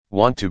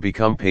Want to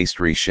become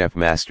pastry chef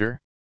master?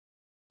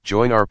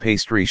 Join our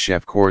pastry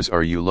chef course.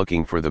 Are you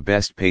looking for the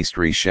best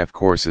pastry chef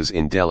courses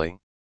in Delhi,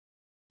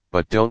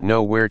 but don't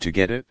know where to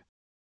get it?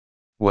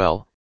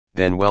 Well,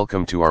 then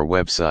welcome to our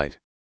website.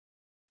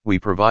 We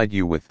provide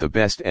you with the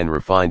best and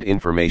refined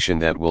information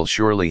that will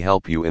surely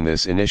help you in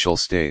this initial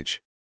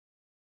stage.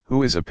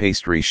 Who is a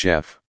pastry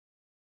chef?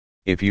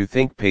 If you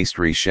think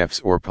pastry chefs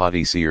or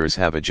pâtissiers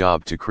have a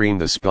job to cream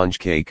the sponge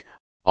cake,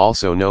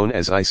 also known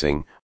as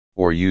icing,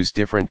 or use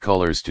different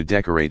colors to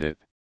decorate it,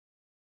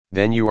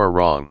 then you are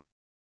wrong.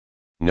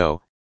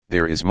 No,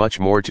 there is much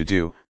more to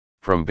do,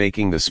 from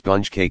baking the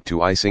sponge cake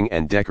to icing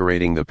and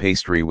decorating the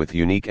pastry with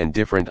unique and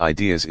different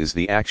ideas is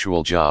the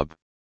actual job.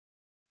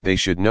 They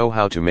should know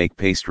how to make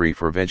pastry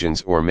for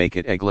vegans or make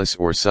it eggless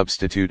or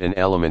substitute an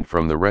element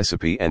from the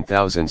recipe and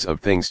thousands of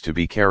things to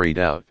be carried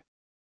out.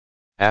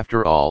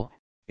 After all,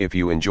 if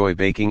you enjoy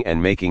baking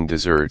and making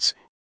desserts,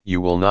 you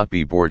will not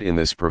be bored in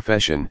this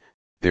profession.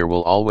 There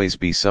will always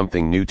be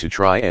something new to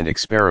try and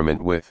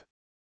experiment with.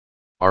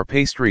 Our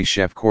pastry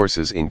chef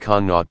courses in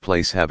Connaught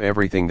Place have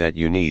everything that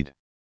you need.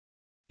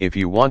 If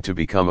you want to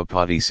become a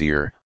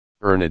pâtissier,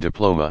 earn a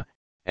diploma,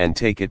 and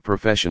take it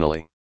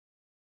professionally,